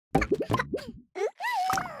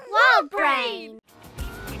WildBrain!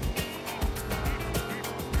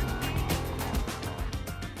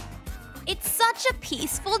 It's such a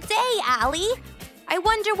peaceful day, Allie. I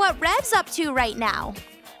wonder what Rev's up to right now.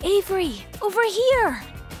 Avery, over here!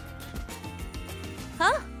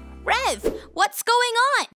 Huh? Rev, what's going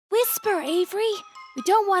on? Whisper, Avery. We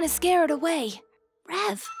don't want to scare it away.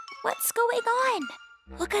 Rev, what's going on?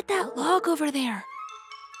 Look at that log over there.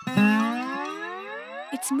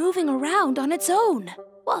 It's moving around on its own.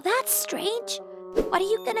 Well, that's strange. What are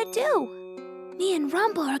you gonna do? Me and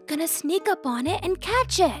Rumble are gonna sneak up on it and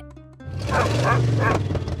catch it.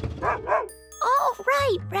 All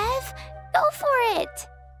right, Rev. Go for it.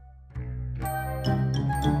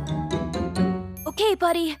 Okay,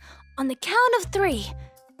 buddy. On the count of 3.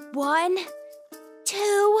 1,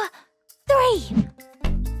 2, 3.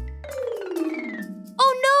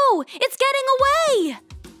 Oh no! It's getting away!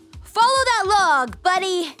 Follow that log,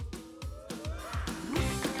 buddy.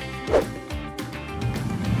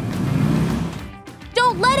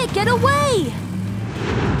 Don't let it get away!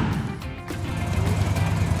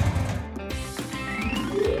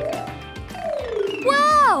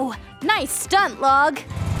 Wow! Nice stunt, log.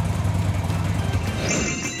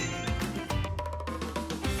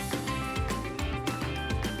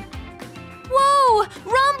 Whoa!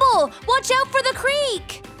 Rumble! Watch out for the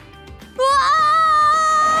creek! Whoa!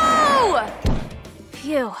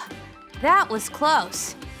 Phew, that was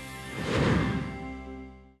close.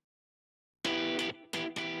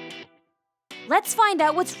 Let's find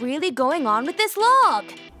out what's really going on with this log.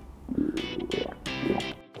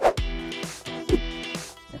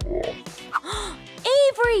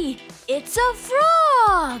 Avery, it's a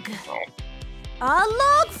frog! A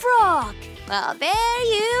log frog! Well, there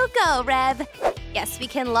you go, Rev. Guess we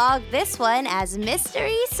can log this one as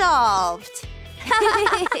mystery solved.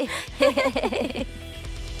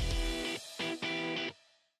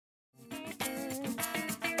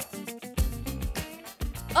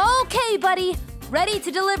 Okay, buddy. Ready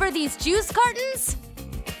to deliver these juice cartons?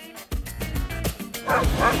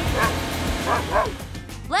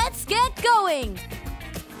 Let's get going.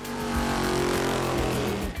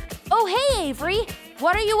 Oh, hey, Avery.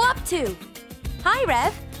 What are you up to? Hi,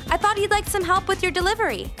 Rev. I thought you'd like some help with your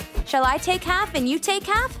delivery. Shall I take half and you take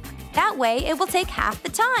half? That way, it will take half the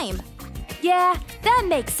time. Yeah, that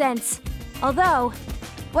makes sense. Although,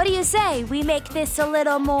 what do you say we make this a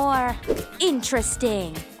little more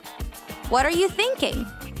interesting? What are you thinking?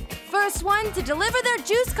 First one to deliver their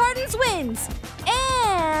juice cartons wins.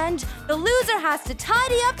 And the loser has to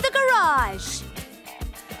tidy up the garage.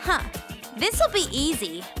 Huh, this'll be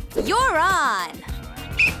easy. You're on.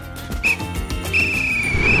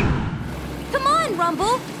 Come on,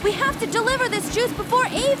 Rumble. We have to deliver this juice before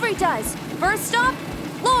Avery does. First stop,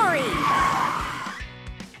 Lori.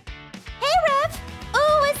 Hey, Rev.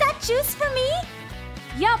 Oh, is that juice for me?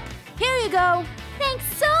 Yup, here you go. Thanks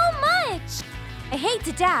so much. I hate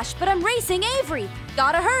to dash, but I'm racing Avery.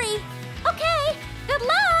 Gotta hurry. Okay, good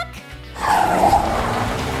luck.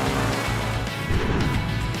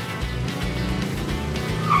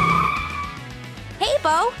 Hey,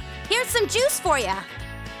 Bo. Here's some juice for ya.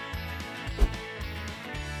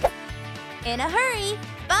 In a hurry.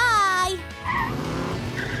 Bye.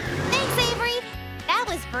 Thanks, Avery. That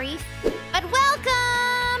was brief, but welcome.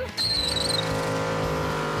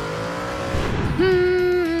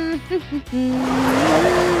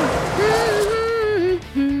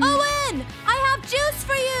 Owen, I have juice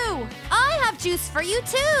for you. I have juice for you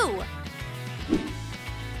too.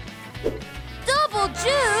 Double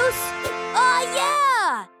juice? Oh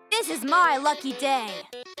yeah! This is my lucky day.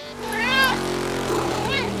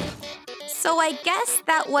 So I guess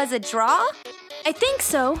that was a draw? I think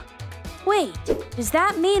so. Wait, does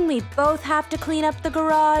that mean we both have to clean up the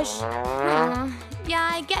garage? Yeah,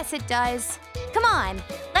 I guess it does. Come on,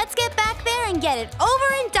 let's get back there and get it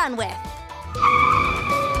over and done with.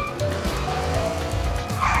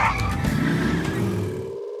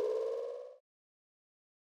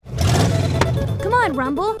 Come on,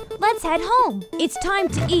 Rumble, let's head home. It's time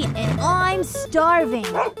to eat and I'm starving.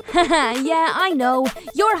 Yeah, I know.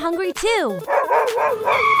 You're hungry too.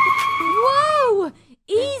 Whoa!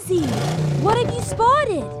 Easy! What have you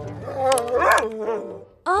spotted?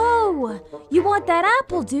 Oh, you want that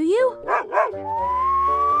apple, do you?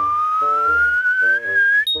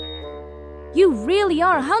 You really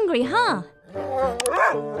are hungry, huh?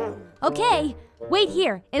 Okay, wait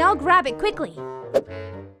here and I'll grab it quickly.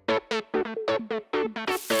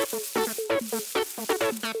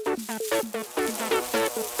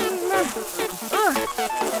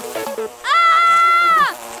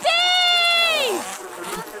 Ah! Steve!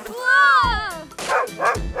 Whoa!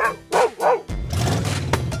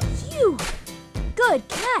 Phew!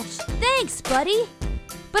 buddy.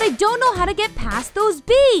 But I don't know how to get past those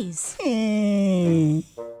bees.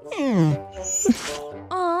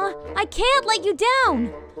 Aw, I can't let you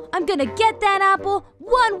down. I'm gonna get that apple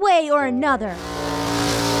one way or another.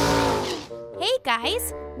 Hey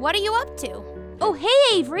guys, what are you up to? Oh,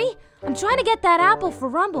 hey, Avery. I'm trying to get that apple for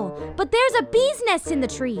Rumble, but there's a bee's nest in the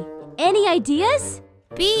tree. Any ideas?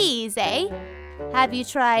 Bees, eh? Have you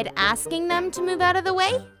tried asking them to move out of the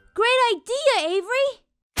way? Great idea, Avery.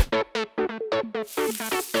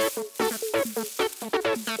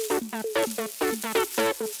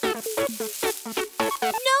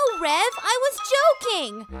 No, Rev, I was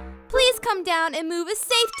joking. Please come down and move a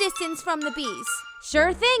safe distance from the bees.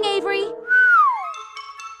 Sure thing, Avery.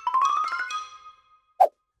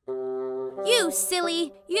 You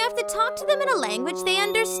silly, you have to talk to them in a language they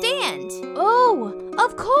understand. Oh,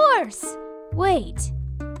 of course. Wait,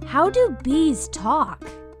 how do bees talk?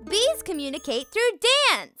 Bees communicate through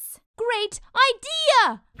dance. Great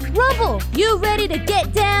idea! Rumble, you ready to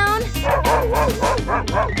get down?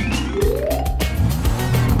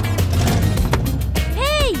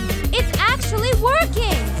 Hey, it's actually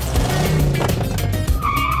working!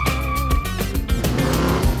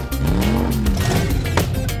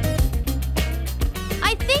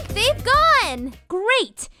 I think they've gone!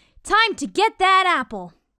 Great! Time to get that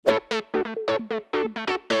apple.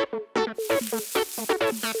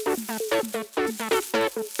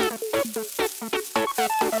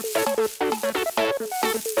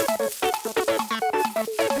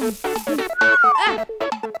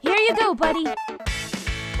 Here you go, buddy.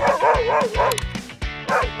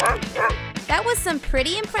 That was some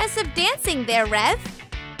pretty impressive dancing there, Rev.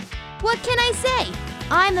 What can I say?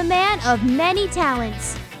 I'm a man of many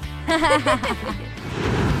talents.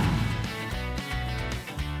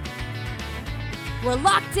 We're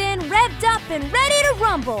locked in, revved up, and ready to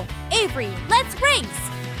rumble. Avery, let's race.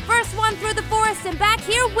 First one through the forest and back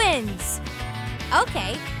here wins.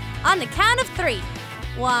 Okay, on the count of 3.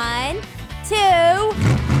 1, 2, 3!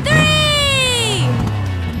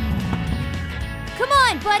 Come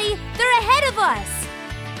on, buddy. They're ahead of us.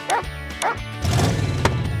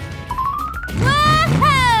 Whoa!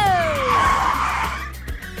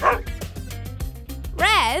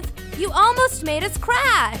 Rev, you almost made us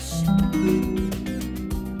crash.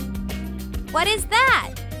 What is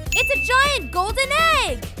that? It's a giant golden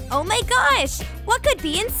egg! Oh my gosh, what could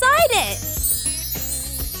be inside it?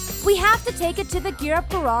 We have to take it to the gear-up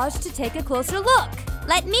garage to take a closer look.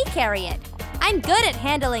 Let me carry it. I'm good at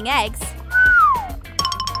handling eggs.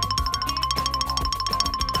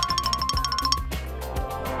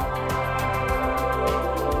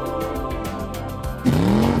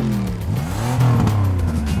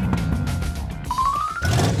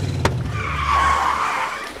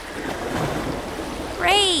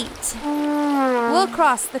 Great! We'll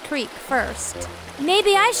cross the creek first.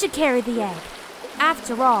 Maybe I should carry the egg.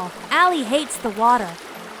 After all, Allie hates the water.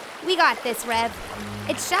 We got this, Rev.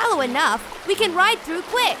 It's shallow enough. We can ride through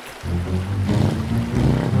quick.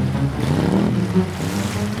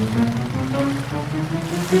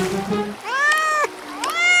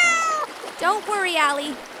 Don't worry,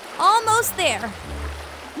 Allie. Almost there.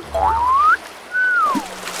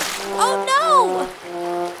 Oh no!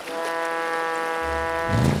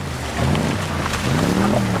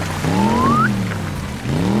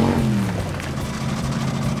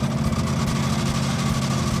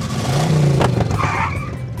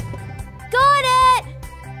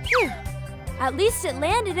 At least it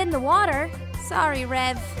landed in the water. Sorry,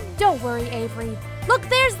 Rev. Don't worry, Avery. Look,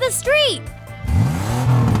 there's the street!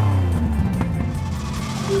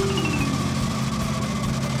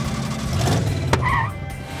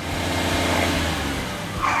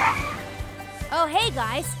 Oh, hey,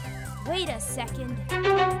 guys. Wait a second.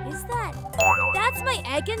 Is that... That's my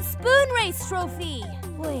egg and spoon race trophy.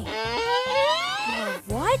 Wait.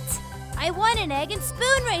 What? I won an egg and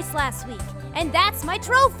spoon race last week, and that's my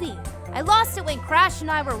trophy. I lost it when Crash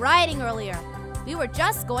and I were riding earlier. We were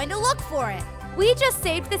just going to look for it. We just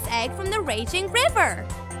saved this egg from the raging river.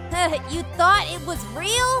 You thought it was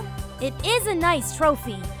real? It is a nice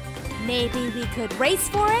trophy. Maybe we could race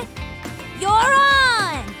for it? You're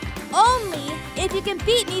on! Only if you can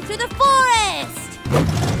beat me through the forest!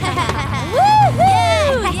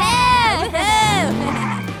 Woohoo! Yeah!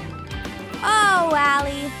 Oh,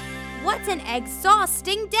 Allie, what an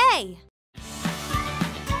exhausting day.